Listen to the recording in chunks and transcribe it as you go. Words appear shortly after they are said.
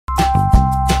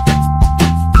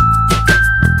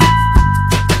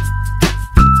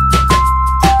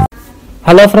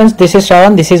Hello friends, this is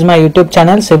Shravan. This is my YouTube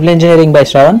channel Civil Engineering by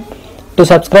Shravan. To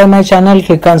subscribe my channel,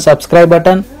 click on subscribe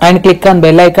button and click on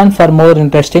bell icon for more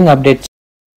interesting updates.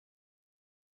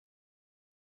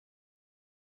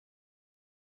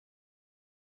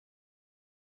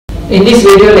 In this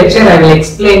video lecture, I will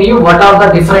explain you what are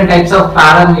the different types of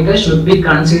parameters should be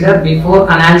considered before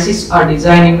analysis or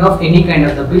designing of any kind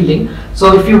of the building.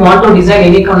 So if you want to design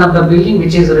any kind of the building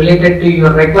which is related to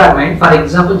your requirement, for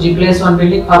example G+1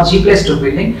 building or G+2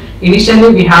 building,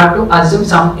 initially we have to assume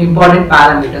some important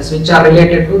parameters which are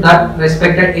related to that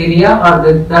respected area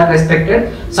or that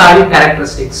respected soil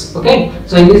characteristics. Okay,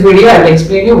 so in this video I will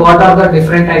explain you what are the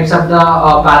different types of the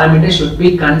parameters should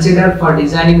be considered for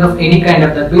designing of any kind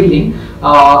of the building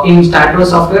in Stato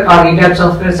software or ETAP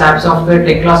software, SAP software,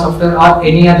 Tekla software or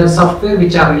any other software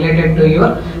which are related to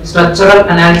your structural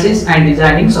analysis and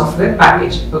designing software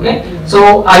package. Okay,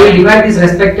 so I will divide these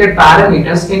respected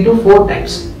parameters into four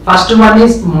types. First one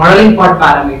is modeling part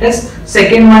parameters,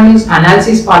 second one is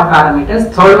analysis part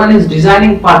parameters, third one is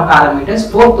designing part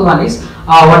parameters, fourth one is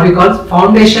what we call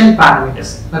foundation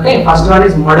parameters. Okay, first one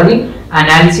is modeling,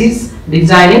 analysis,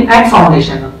 designing and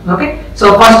foundation. Okay,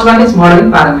 so first one is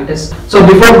modeling parameters. So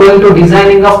before going to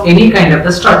designing of any kind of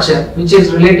the structure which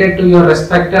is related to your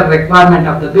respective requirement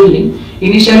of the building,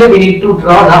 initially we need to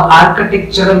draw the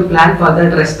architectural plan for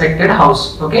that respected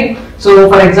house. Okay, so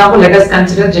for example let us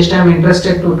consider, just I am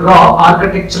interested to draw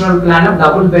architectural plan of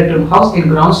double bedroom house in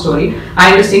ground story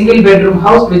and a single bedroom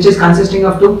house which is consisting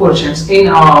of two portions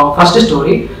in first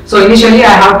story. So initially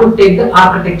I have to take the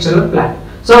architectural plan.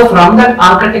 So from that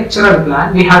architectural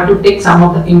plan we have to take some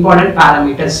of the important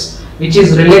parameters which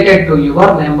is related to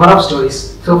your number of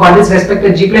stories. So for this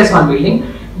respected G+1 building,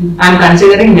 I am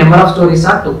considering number of stories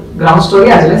are 2, ground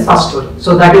story as well as first story.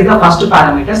 So that is the first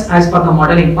parameters as per the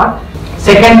modeling part.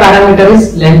 Second parameter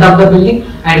is length of the building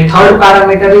and third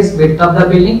parameter is width of the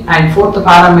building and fourth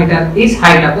parameter is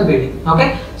height of the building.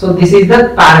 Okay, so this is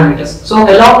the parameters. So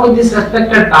along with this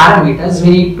respected parameters we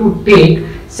need to take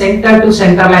center to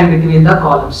center line between the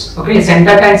columns. Okay,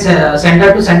 center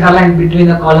to center line between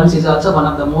the columns is also one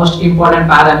of the most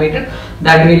important parameter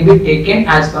that will be taken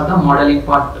as per the modeling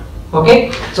part.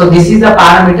 Okay, so this is the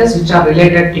parameters which are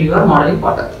related to your modeling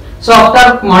part. So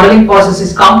after modeling process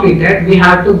is completed, we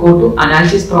have to go to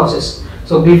analysis process.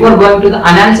 So before going to the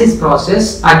analysis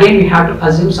process, again we have to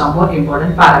assume some more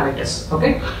important parameters.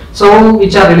 Okay, so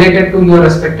which are related to your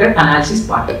respected analysis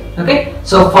part. Okay,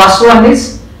 so first one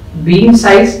is beam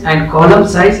size and column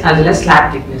size as well as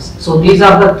slab thickness. So these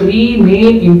are the three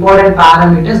main important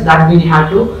parameters that we have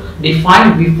to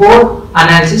define before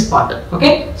analysis part.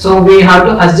 Okay, so we have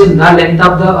to assume the length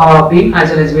of the beam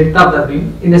as well as width of the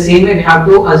beam. In the same way we have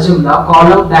to assume the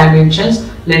column dimensions,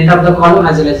 length of the column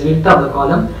as well as width of the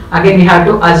column. Again we have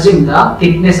to assume the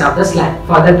thickness of the slab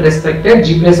for that respected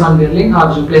G+1 building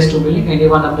or G+2 building, any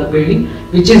one of the building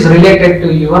which is related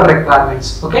to your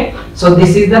requirements. Okay, so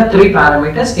this is the three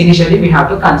parameters initially we have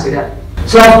to consider.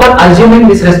 So after assuming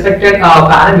this respected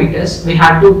parameters, we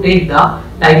have to take the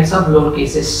types of load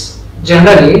cases.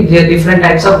 Generally there are different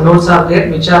types of loads are there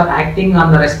which are acting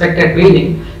on the respected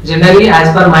building. Generally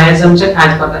as per my assumption,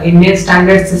 as per the Indian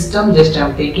standard system, just I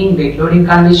am taking dead loading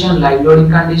condition, live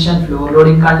loading condition, floor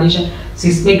loading condition,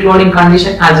 seismic loading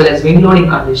condition as well as wind loading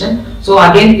condition. So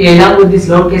again along with these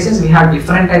load cases we have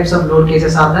different types of load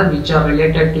cases are there which are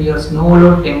related to your snow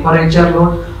load, temperature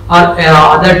load or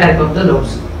other type of the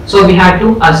loads. So we have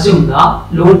to assume the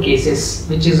load cases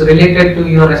which is related to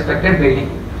your respected building.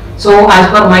 So as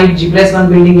per my G+1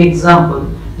 building example,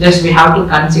 just we have to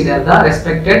consider the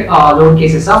respected load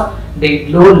cases of dead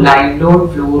load, live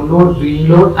load, floor load, wind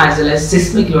load as well as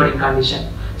seismic loading condition.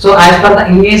 So as per the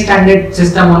Indian standard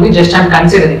system only just I am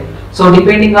considering. So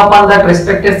depending upon that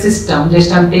respected system,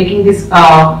 just I am taking this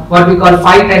what we call 5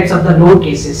 types of the load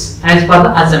cases as per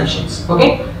the assumptions.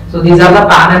 Okay, so these are the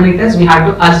parameters we have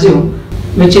to assume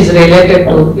which is related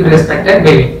to the respected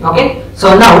building. Okay,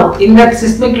 so now in that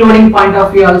seismic loading point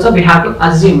of view also we have to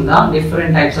assume the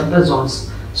different types of the zones.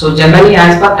 So generally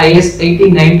as per IS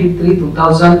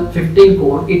 1893-2015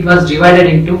 code, it was divided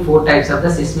into 4 types of the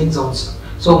seismic zones.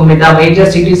 So the major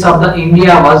cities of the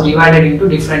India was divided into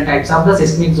different types of the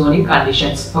seismic zoning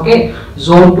conditions. Okay,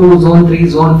 zone 2, zone 3,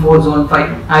 zone 4, zone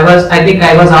 5. I think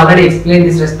I was already explained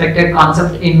this respected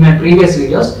concept in my previous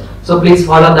videos. So please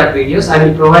follow that videos. I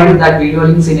will provide you that video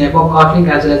links in above card link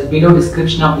as well as below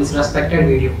description of this respected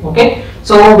video. Okay,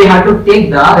 so we have to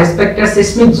take the respected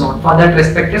seismic zone for that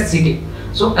respected city.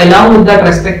 So along with that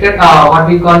respected what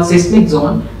we call seismic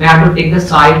zone, we have to take the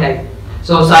soil type.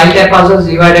 So soil type also is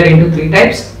divided into 3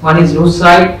 types. One is loose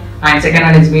soil and second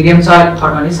one is medium soil,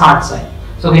 third one is hard soil.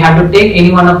 So we have to take any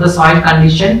one of the soil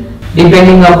condition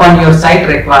depending upon your site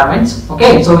requirements.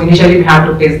 Okay, so initially we have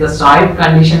to test the soil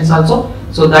conditions also.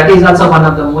 So that is also one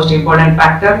of the most important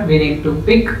factor we need to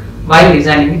pick while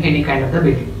designing any kind of the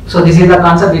building. So this is the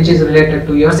concept which is related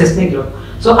to your seismic load.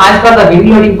 So as per the wind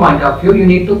loading point of view, you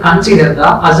need to consider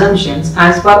the assumptions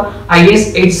as per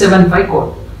IS 875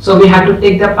 code. So we have to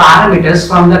take the parameters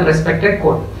from the respected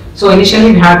code. So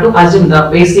initially we have to assume the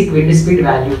basic wind speed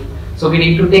value. So we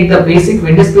need to take the basic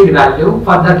wind speed value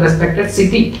for that respected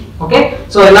city. Okay.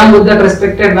 So along with that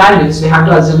respected values, we have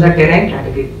to assume the terrain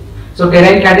category. So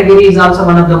terrain category is also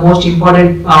one of the most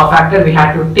important factor we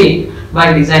have to take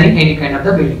while designing any kind of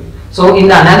the building. So in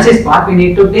the analysis part, we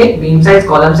need to take beam size,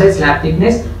 column size, slab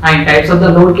thickness, and types of the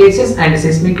load cases and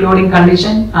seismic loading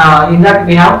condition. In that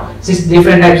we have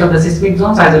different types of the seismic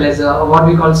zones as well as what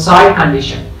we call soil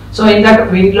condition. So in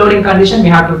that wind loading condition, we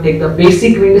have to take the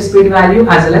basic wind speed value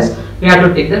as well as we have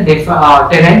to take the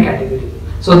terrain category.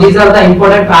 So these are the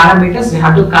important parameters we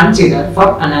have to consider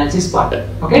for analysis part.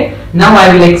 Okay. Now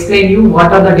I will explain you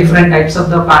what are the different types of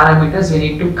the parameters we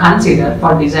need to consider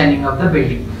for designing of the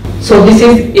building. So this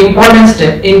is important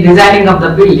step in designing of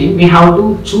the building. We have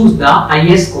to choose the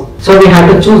IS code. So we have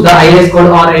to choose the IS code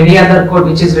or any other code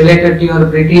which is related to your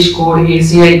British code,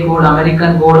 ACI code,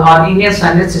 American code or Indian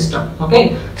standard system.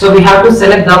 Okay. So we have to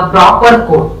select the proper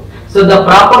code. So the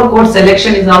proper code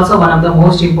selection is also one of the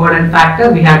most important factor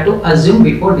we have to assume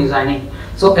before designing.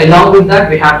 So along with that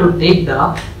we have to take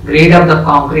the grade of the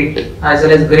concrete as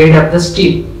well as grade of the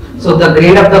steel. So the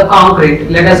grade of the concrete,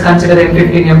 let us consider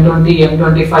M15, M20,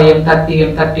 M25,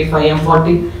 M30, M35,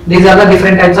 M40. These are the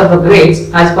different types of the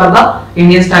grades as per the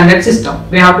Indian standard system.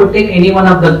 We have to take any one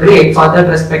of the grade for that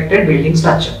respected building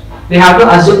structure. We have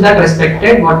to assume that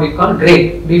respected what we call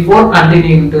grade before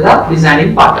continuing to the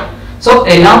designing part. So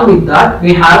along with that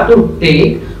we have to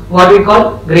take what we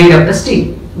call grade of the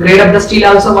steel. Grade of the steel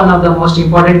also one of the most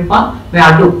important one we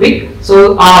have to pick.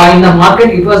 So in the market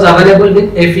it was available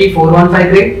with Fe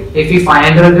 415 grade, Fe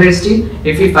 500 grade steel,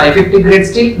 Fe 550 grade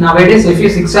steel. Nowadays Fe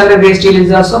 600 grade steel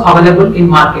is also available in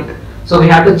market. So we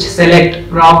have to select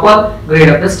proper grade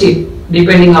of the steel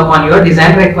depending upon your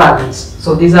design requirements.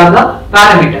 So these are the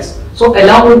parameters. So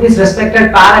along with these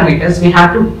respected parameters we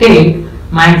have to take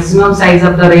maximum size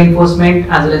of the reinforcement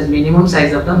as well as minimum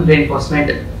size of the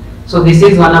reinforcement. So this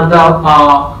is one of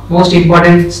the most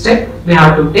important step we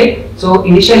have to take. So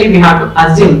initially we have to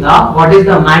assume the what is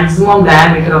the maximum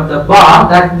diameter of the bar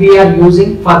that we are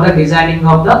using for the designing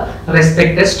of the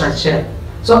respected structure.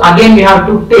 So again we have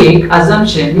to take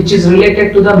assumption which is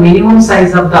related to the minimum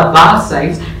size of the bar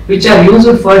size which are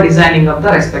used for designing of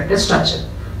the respected structure.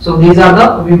 So these are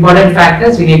the important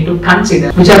factors we need to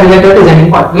consider which are related to designing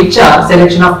part, which are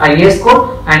selection of IS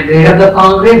code and grade of the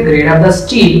concrete, grade of the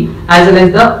steel as well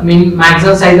as the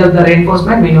maximum size of the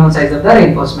reinforcement, minimum size of the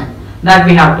reinforcement that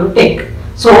we have to take.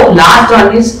 So last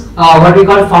one is what we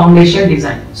call foundation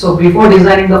design. So before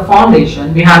designing the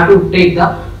foundation we have to take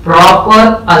the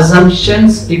proper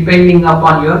assumptions depending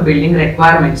upon your building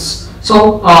requirements.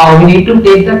 So we need to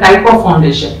take the type of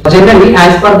foundation. Generally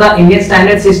as per the Indian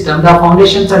standard system the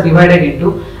foundations are divided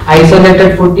into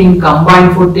isolated footing,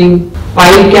 combined footing,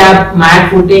 pile cap,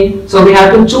 mat footing. So we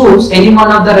have to choose any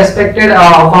one of the respected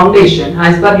foundation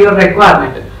as per your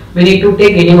requirement. We need to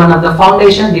take any one of the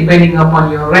foundation depending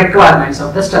upon your requirements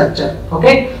of the structure.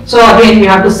 Okay. So again we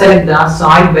have to select the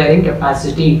soil bearing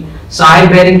capacity. Soil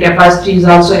bearing capacity is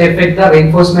also affect the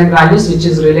reinforcement values which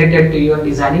is related to your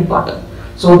designing pattern.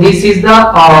 So this is the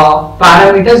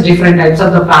parameters, different types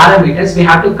of the parameters we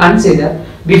have to consider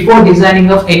before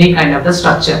designing of any kind of the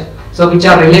structure. So which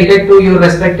are related to your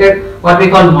respected what we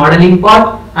call modeling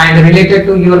part and related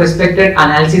to your respected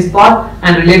analysis part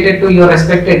and related to your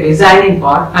respected designing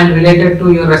part and related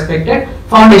to your respected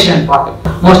foundation part.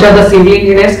 Most of the civil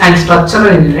engineers and structural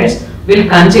engineers will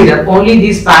consider only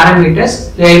these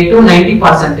parameters 8 to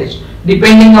 90%.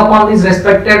 Depending upon this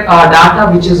respected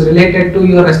data which is related to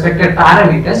your respected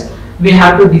parameters, we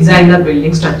have to design the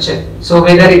building structure. So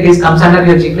whether it is comes under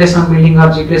your G+1 building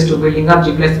or G+2 building or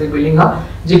G+3 building or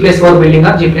G+4 building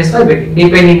or G+5 building,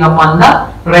 depending upon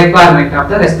the requirement of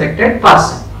the respected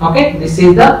person. Okay, this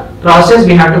is the process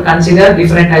we have to consider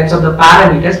different types of the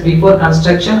parameters before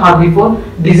construction or before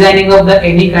designing of the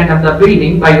any kind of the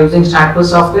building by using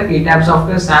Scopus software, ETAB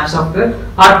software, SAP software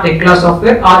or Tekla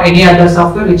software or any other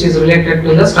software which is related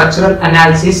to the structural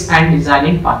analysis and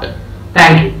designing part.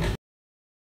 Thank you.